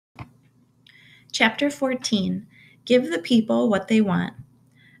Chapter 14. Give the people what they want.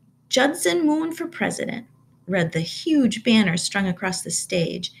 Judson Moon for president, read the huge banner strung across the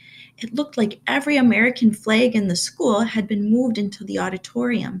stage. It looked like every American flag in the school had been moved into the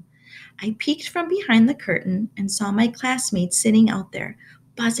auditorium. I peeked from behind the curtain and saw my classmates sitting out there,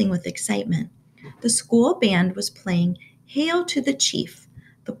 buzzing with excitement. The school band was playing Hail to the Chief.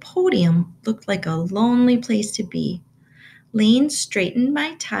 The podium looked like a lonely place to be. Lane straightened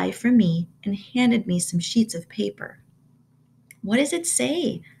my tie for me and handed me some sheets of paper. "What does it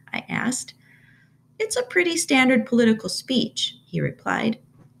say?" I asked. "It's a pretty standard political speech," he replied.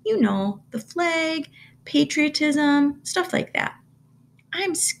 "You know, the flag, patriotism, stuff like that."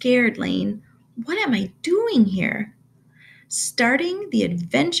 "I'm scared, Lane. What am I doing here?" "Starting the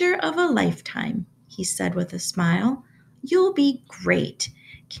adventure of a lifetime," he said with a smile. "You'll be great.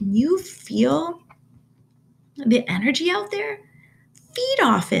 Can you feel the energy out there? Feed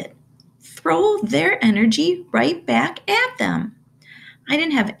off it. Throw their energy right back at them." I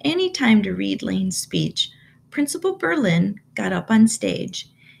didn't have any time to read Lane's speech. Principal Berlin got up on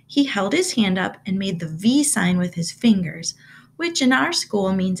stage. He held his hand up and made the V sign with his fingers, which in our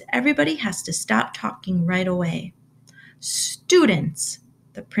school means everybody has to stop talking right away. "Students,"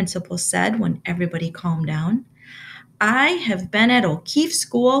 the principal said when everybody calmed down, "I have been at O'Keefe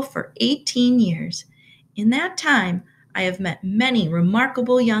School for 18 years. In that time, I have met many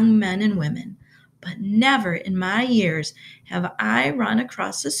remarkable young men and women, but never in my years have I run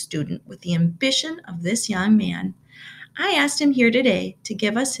across a student with the ambition of this young man. I asked him here today to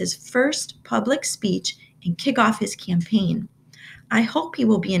give us his first public speech and kick off his campaign. I hope he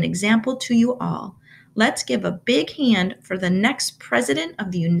will be an example to you all. Let's give a big hand for the next President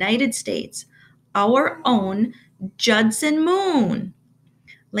of the United States, our own Judson Moon."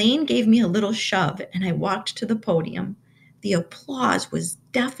 Lane gave me a little shove, and I walked to the podium. The applause was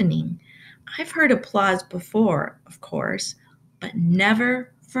deafening. I've heard applause before, of course, but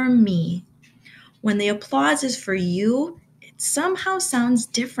never for me. When the applause is for you, it somehow sounds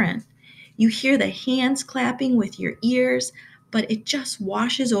different. You hear the hands clapping with your ears, but it just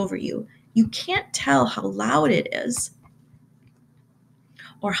washes over you. You can't tell how loud it is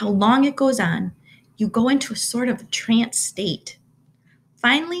or how long it goes on. You go into a sort of trance state.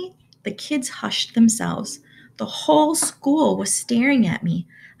 Finally, the kids hushed themselves. The whole school was staring at me.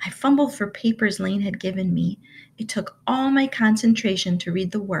 I fumbled for papers Lane had given me. It took all my concentration to read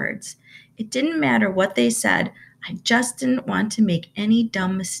the words. It didn't matter what they said. I just didn't want to make any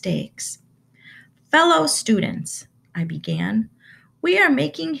dumb mistakes. "Fellow students," I began, "we are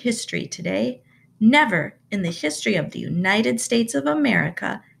making history today. Never in the history of the United States of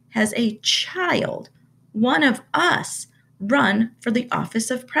America has a child, one of us, run for the office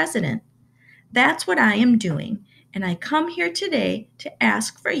of president. That's what I am doing, and I come here today to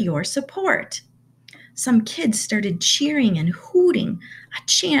ask for your support." Some kids started cheering and hooting. A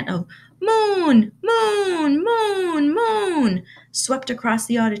chant of "Moon, moon, moon, moon" swept across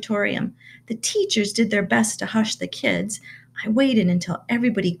the auditorium. The teachers did their best to hush the kids. I waited until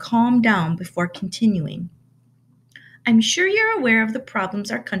everybody calmed down before continuing. "I'm sure you're aware of the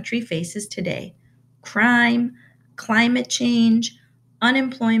problems our country faces today: crime, climate change,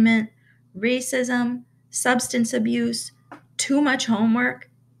 unemployment, racism, substance abuse, too much homework."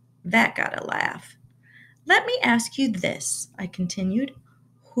 That got a laugh. "Let me ask you this," I continued.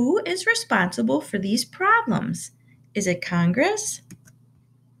 "Who is responsible for these problems? Is it Congress?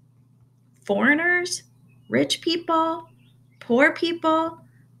 Foreigners? Rich people? Poor people?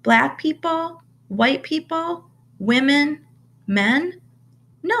 Black people? White people? Women? Men?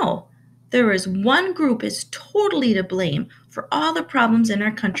 No, there is one group is totally to blame for all the problems in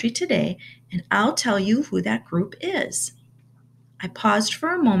our country today, and I'll tell you who that group is." I paused for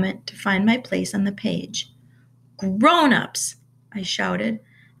a moment to find my place on the page. "Grown-ups!" I shouted.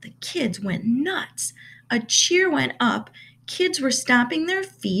 The kids went nuts. A cheer went up. Kids were stomping their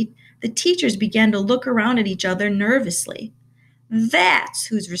feet. The teachers began to look around at each other nervously. "That's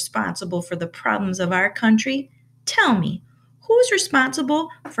who's responsible for the problems of our country. Tell me, who's responsible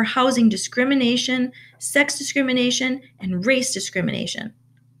for housing discrimination, sex discrimination, and race discrimination?"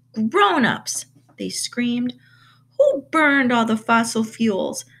 "Grown-ups!" they screamed. "Who burned all the fossil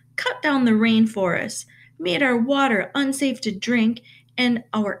fuels, cut down the rainforests, made our water unsafe to drink, and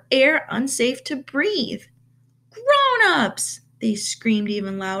our air unsafe to breathe?" "Grown-ups!" they screamed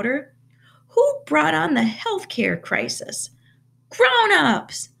even louder. "Who brought on the healthcare crisis?"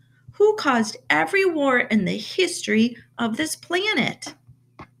 "Grown-ups!" "Who caused every war in the history of this planet?"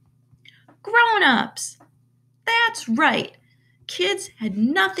 "Grown-ups!" That's right. Kids had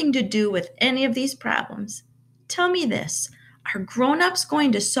nothing to do with any of these problems. Tell me this, Are grown-ups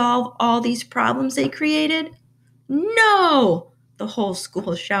going to solve all these problems they created? No, the whole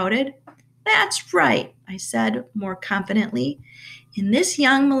school shouted. That's right, I said more confidently. In this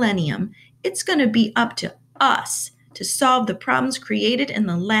young millennium, it's going to be up to us to solve the problems created in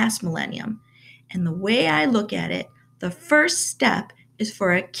the last millennium. And the way I look at it, the first step is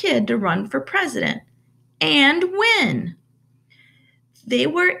for a kid to run for president and win. They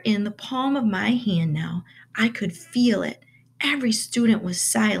were in the palm of my hand now. I could feel it. Every student was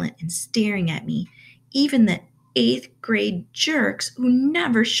silent and staring at me, even the eighth grade jerks who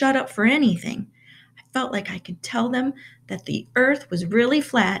never shut up for anything. I felt like I could tell them that the earth was really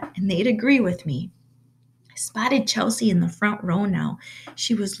flat and they'd agree with me. I spotted Chelsea in the front row now.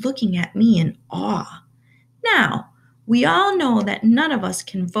 She was looking at me in awe. Now, we all know that none of us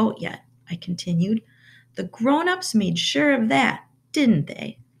can vote yet, I continued. The grown-ups made sure of that, didn't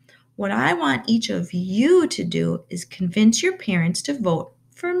they? What I want each of you to do is convince your parents to vote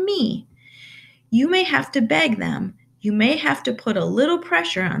for me. You may have to beg them, you may have to put a little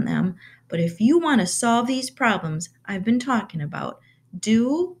pressure on them, but if you want to solve these problems I've been talking about,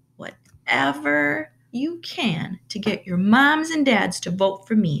 do whatever you can to get your moms and dads to vote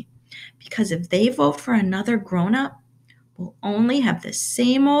for me. Because if they vote for another grown-up, we'll only have the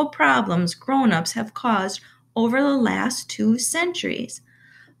same old problems grown-ups have caused over the last 2 centuries.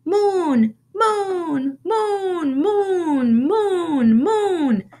 Moon, moon, moon, moon, moon,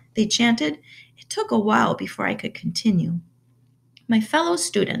 moon, they chanted. It took a while before I could continue. My fellow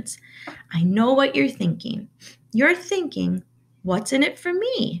students, I know what you're thinking. You're thinking, what's in it for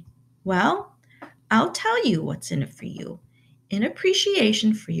me? Well, I'll tell you what's in it for you. In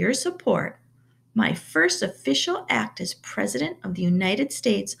appreciation for your support, my first official act as President of the United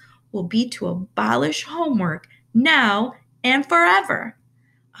States will be to abolish homework now and forever.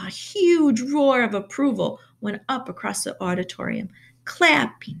 A huge roar of approval went up across the auditorium.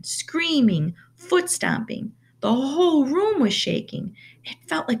 Clapping, screaming, foot stomping. The whole room was shaking. It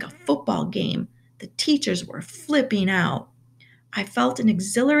felt like a football game. The teachers were flipping out. I felt an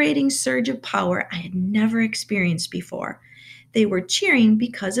exhilarating surge of power I had never experienced before. They were cheering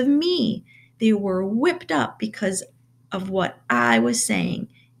because of me. They were whipped up because of what I was saying.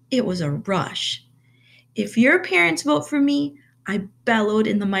 It was a rush. If your parents vote for me, I bellowed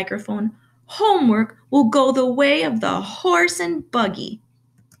in the microphone, homework will go the way of the horse and buggy.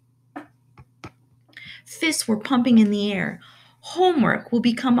 Fists were pumping in the air. Homework will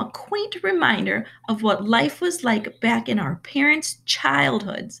become a quaint reminder of what life was like back in our parents'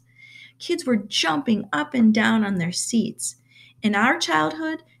 childhoods. Kids were jumping up and down on their seats. In our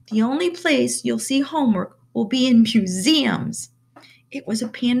childhood, the only place you'll see homework will be in museums. It was a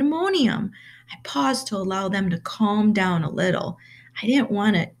pandemonium. I paused to allow them to calm down a little. I didn't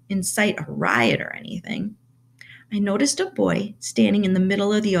want to incite a riot or anything. I noticed a boy standing in the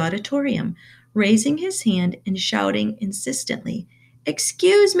middle of the auditorium, raising his hand and shouting insistently,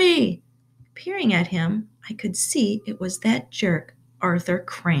 "Excuse me!" Peering at him, I could see it was that jerk, Arthur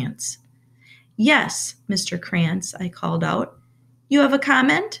Krantz. "Yes, Mr. Krantz," I called out. "You have a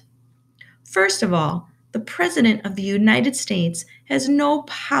comment?" First of all, the President of the United States has no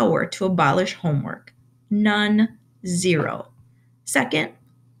power to abolish homework. None, zero. Second,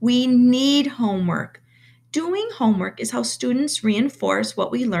 we need homework. Doing homework is how students reinforce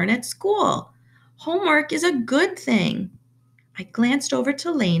what we learn at school. Homework is a good thing. I glanced over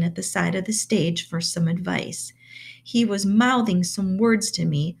to Lane at the side of the stage for some advice. He was mouthing some words to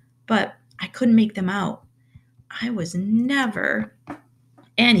me, but I couldn't make them out. I was never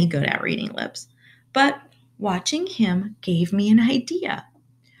any good at reading lips, but watching him gave me an idea.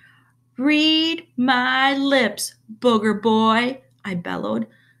 "Read my lips, booger boy," I bellowed.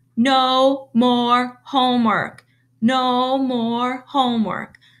 "No more homework. No more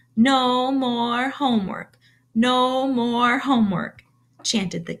homework. No more homework. No more homework,"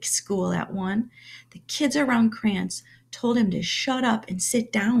 chanted the school at one. The kids around Krantz told him to shut up and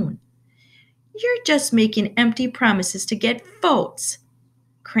sit down. "You're just making empty promises to get votes,"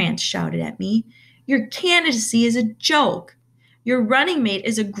 Krantz shouted at me. "Your candidacy is a joke. Your running mate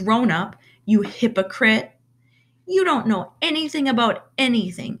is a grown-up, you hypocrite. You don't know anything about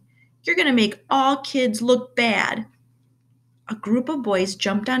anything. You're going to make all kids look bad." A group of boys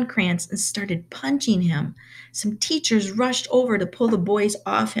jumped on Krantz and started punching him. Some teachers rushed over to pull the boys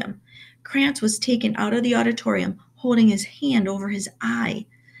off him. Krantz was taken out of the auditorium, holding his hand over his eye.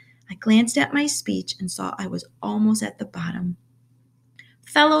 I glanced at my speech and saw I was almost at the bottom.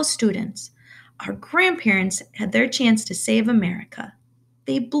 Fellow students, our grandparents had their chance to save America.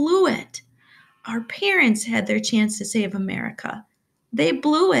 They blew it. Our parents had their chance to save America. They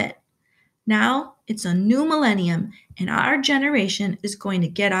blew it. Now it's a new millennium, and our generation is going to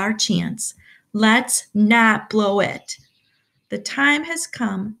get our chance. Let's not blow it. The time has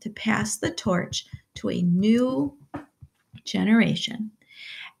come to pass the torch to a new generation.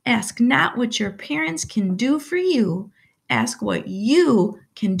 Ask not what your parents can do for you, ask what you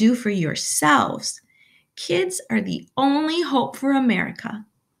can do for yourselves. Kids are the only hope for America.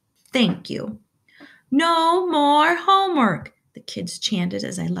 Thank you. No more homework, the kids chanted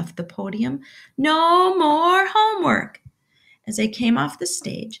as I left the podium. No more homework. As I came off the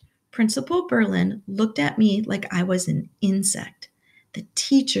stage, Principal Berlin looked at me like I was an insect. The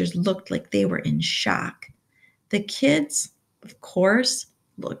teachers looked like they were in shock. The kids, of course,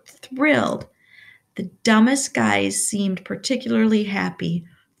 looked thrilled. The dumbest guys seemed particularly happy,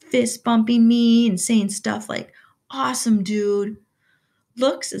 fist bumping me and saying stuff like, "Awesome, dude."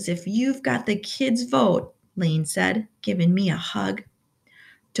 "Looks as if you've got the kids' vote," Lane said, giving me a hug.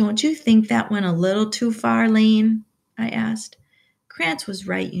 "Don't you think that went a little too far, Lane?" I asked. "Krantz was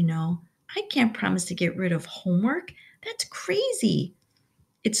right, you know. I can't promise to get rid of homework. That's crazy."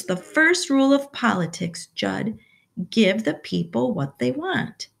 "It's the first rule of politics, Judd. Give the people what they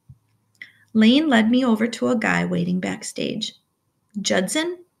want." Lane led me over to a guy waiting backstage.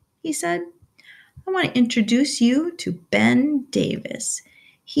 "Judson," he said, "I want to introduce you to Ben Davis.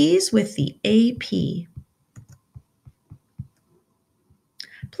 He's with the AP."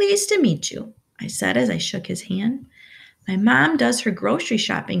 "Pleased to meet you," I said as I shook his hand. "My mom does her grocery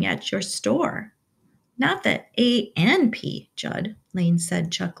shopping at your store." "Not the ANP, Judd," Lane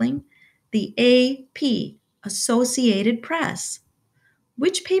said, chuckling. "The AP, Associated Press."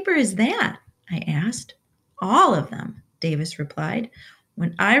 "Which paper is that?" I asked. "All of them," Davis replied.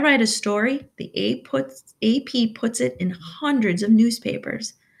 "When I write a story, the AP puts it in hundreds of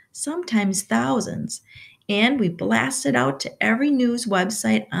newspapers, sometimes thousands, and we blast it out to every news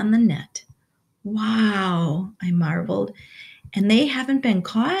website on the net." "Wow," I marveled. "And they haven't been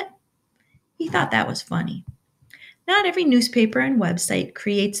caught?" He thought that was funny. "Not every newspaper and website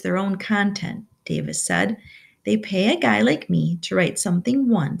creates their own content," Davis said. "They pay a guy like me to write something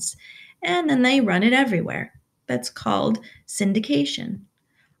once, and then they run it everywhere. That's called syndication."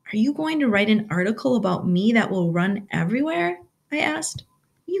 "Are you going to write an article about me that will run everywhere?" I asked.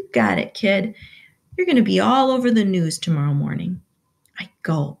 "You got it, kid. You're going to be all over the news tomorrow morning." I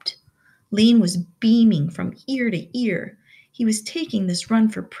gulped. Lane was beaming from ear to ear. He was taking this run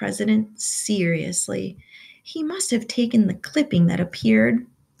for president seriously. He must have taken the clipping that appeared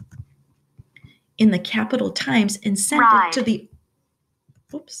in the Capital Times and sent it to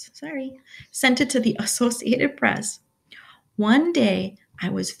the Associated Press. One day, I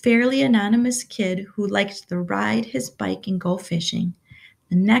was fairly anonymous kid who liked to ride his bike and go fishing.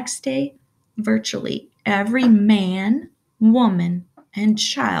 The next day, virtually every man, woman, and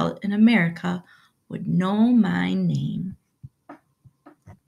child in America would know my name.